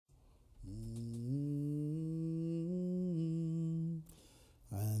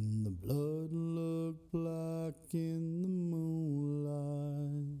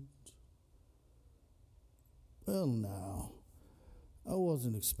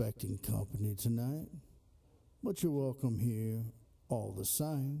expecting company tonight, but you're welcome here all the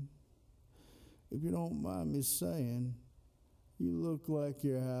same. If you don't mind me saying, you look like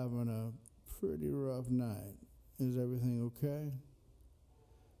you're having a pretty rough night. Is everything okay?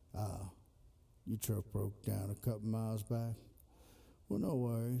 Your truck broke down a couple miles back. Well, no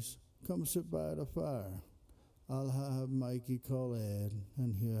worries. Come sit by the fire. I'll have Mikey call Ed,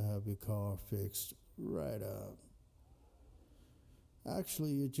 and he'll have your car fixed right up. Actually,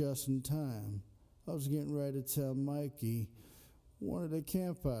 you're just in time. I was getting ready to tell Mikey one of the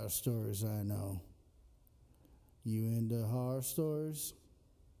campfire stories I know. You into horror stories?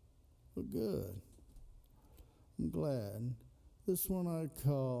 Well, good. I'm glad. This one I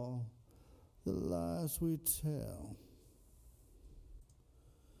call The Lies We Tell.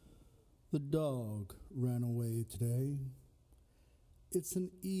 The dog ran away today. It's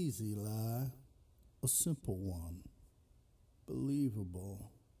an easy lie, a simple one, believable.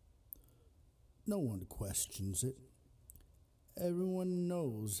 No one questions it. Everyone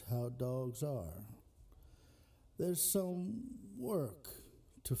knows how dogs are. There's some work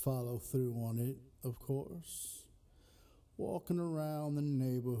to follow through on it, of course. Walking around the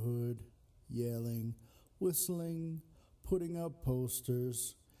neighborhood, yelling, whistling, putting up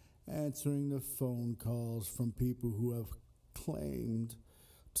posters, answering the phone calls from people who have claimed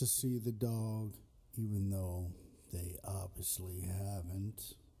to see the dog, even though they obviously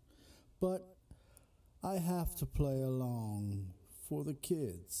haven't. But I have to play along for the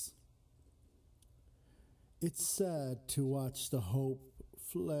kids. It's sad to watch the hope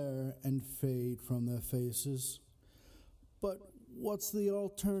flare and fade from their faces. But what's the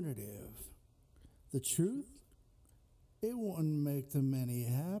alternative? The truth? It wouldn't make them any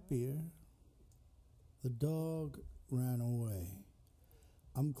happier. The dog ran away.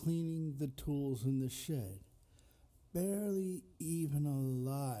 I'm cleaning the tools in the shed. Barely even a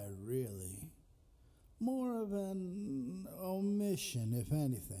lie, really. More of an omission, if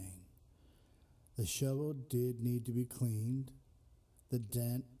anything. The shovel did need to be cleaned. The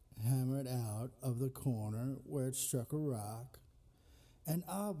dent hammered out of the corner where it struck a rock. And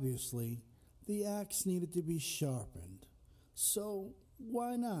obviously, the axe needed to be sharpened. So,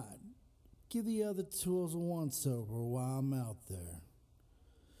 why not? Give the other tools a once-over while I'm out there.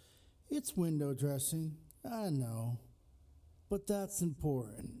 It's window dressing, I know, but that's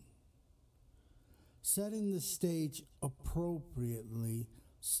important. Setting the stage appropriately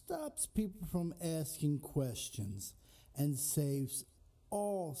stops people from asking questions and saves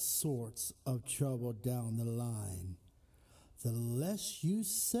all sorts of trouble down the line. The less you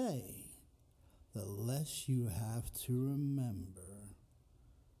say, the less you have to remember.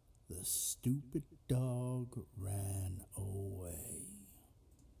 The stupid dog ran away.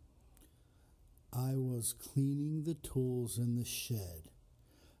 I was cleaning the tools in the shed.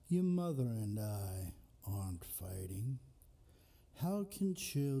 Your mother and I aren't fighting. How can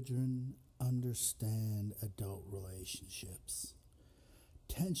children understand adult relationships?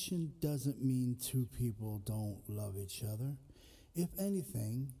 Tension doesn't mean two people don't love each other. If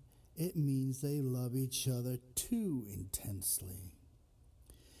anything, it means they love each other too intensely.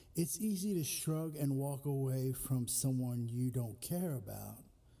 It's easy to shrug and walk away from someone you don't care about,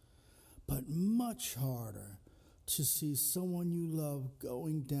 but much harder to see someone you love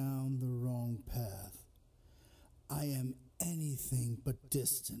going down the wrong path. I am anything but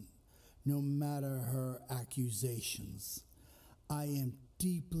distant, no matter her accusations. I am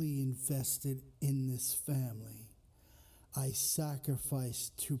deeply invested in this family. I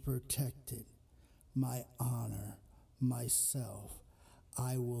sacrificed to protect it. My honor, myself,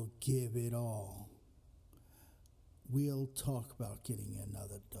 I will give it all. We'll talk about getting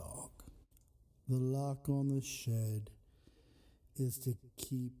another dog. The lock on the shed is to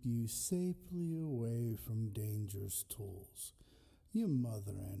keep you safely away from dangerous tools. Your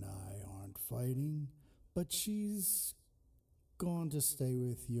mother and I aren't fighting, but she's gone to stay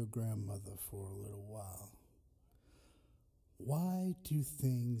with your grandmother for a little while. Why do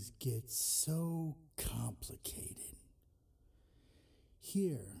things get so complicated?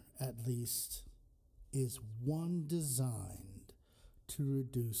 Here, at least, is one designed to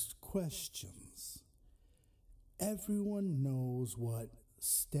reduce questions. Everyone knows what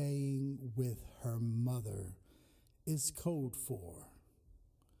staying with her mother is code for.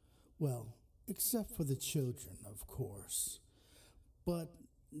 Well, except for the children, of course. But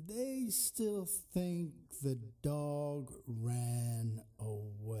they still think the dog ran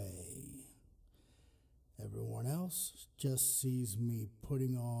away. Everyone else just sees me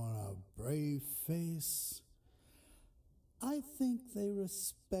putting on a brave face. I think they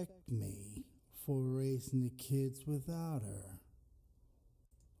respect me for raising the kids without her.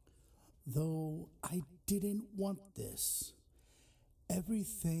 Though I didn't want this,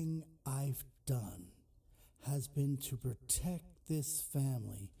 everything I've done has been to protect this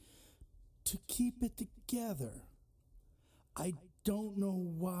family, to keep it together. I don't know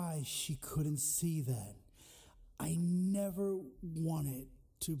why she couldn't see that. I never wanted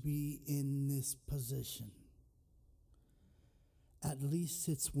to be in this position. At least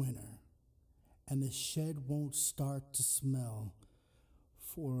it's winter, and the shed won't start to smell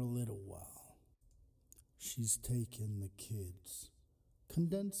for a little while. She's taken the kids,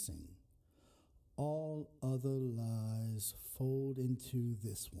 condensing. All other lies fold into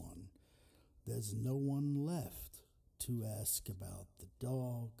this one. There's no one left to ask about the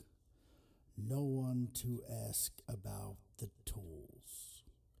dog, no one to ask about the tools.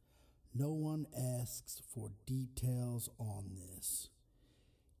 No one asks for details on this.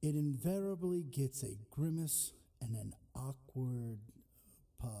 It invariably gets a grimace and an awkward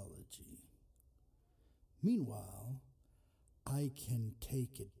apology. Meanwhile, I can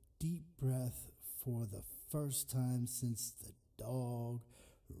take a deep breath for the first time since the dog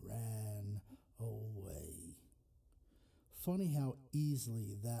ran away. Funny how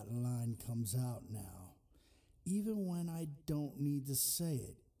easily that line comes out now. Even when I don't need to say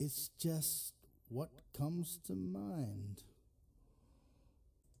it, it's just what comes to mind.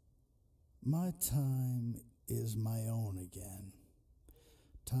 My time is my own again.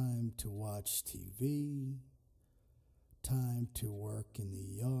 Time to watch TV, time to work in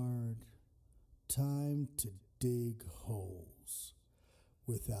the yard, time to dig holes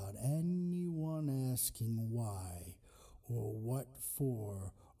without anyone asking why or what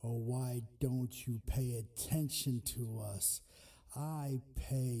for or why don't you pay attention to us. I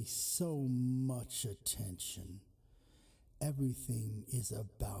pay so much attention. Everything is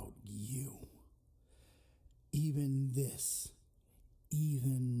about you. Even this,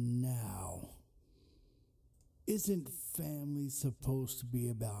 even now. Isn't family supposed to be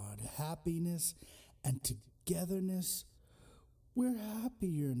about happiness and togetherness? We're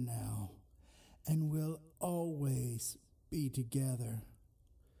happier now, and we'll always be together.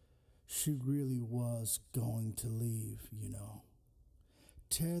 She really was going to leave, you know.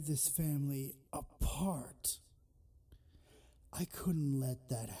 Tear this family apart. I couldn't let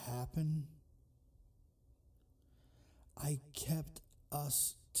that happen. I kept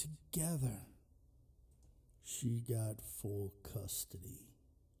us together. She got full custody.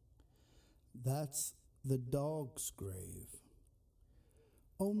 That's the dog's grave.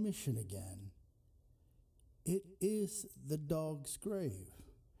 Omission again. It is the dog's grave.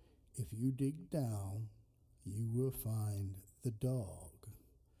 If you dig down, you will find the dog.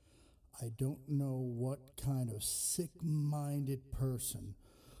 I don't know what kind of sick-minded person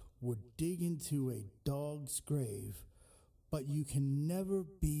would dig into a dog's grave, but you can never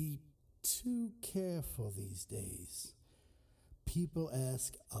be too careful these days. People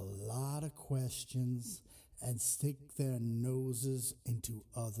ask a lot of questions and stick their noses into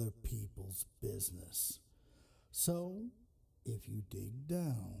other people's business. So, if you dig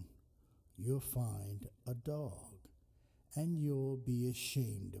down, you'll find a dog, and you'll be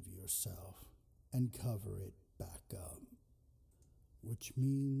ashamed of yourself and cover it back up. Which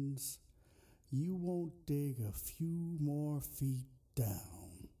means you won't dig a few more feet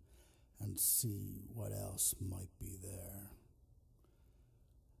down and see what else might be there.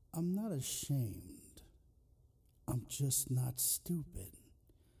 I'm not ashamed. I'm just not stupid.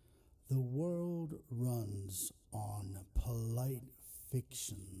 The world runs on polite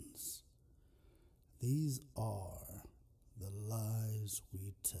fictions. These are the lies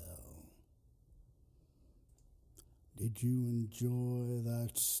we tell. Did you enjoy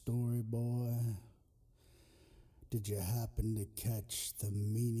that story, boy? Did you happen to catch the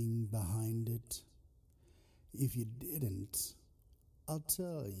meaning behind it? If you didn't, I'll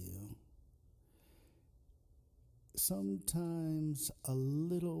tell you. Sometimes a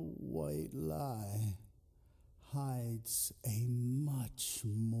little white lie hides a much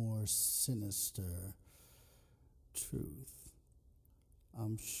more sinister truth.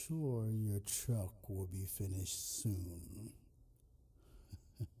 I'm sure your truck will be finished soon.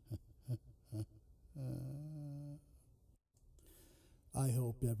 I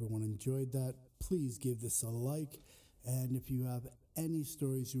hope everyone enjoyed that. Please give this a like. And if you have any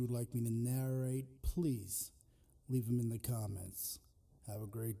stories you would like me to narrate, please leave them in the comments. Have a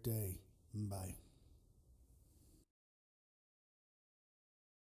great day. Bye.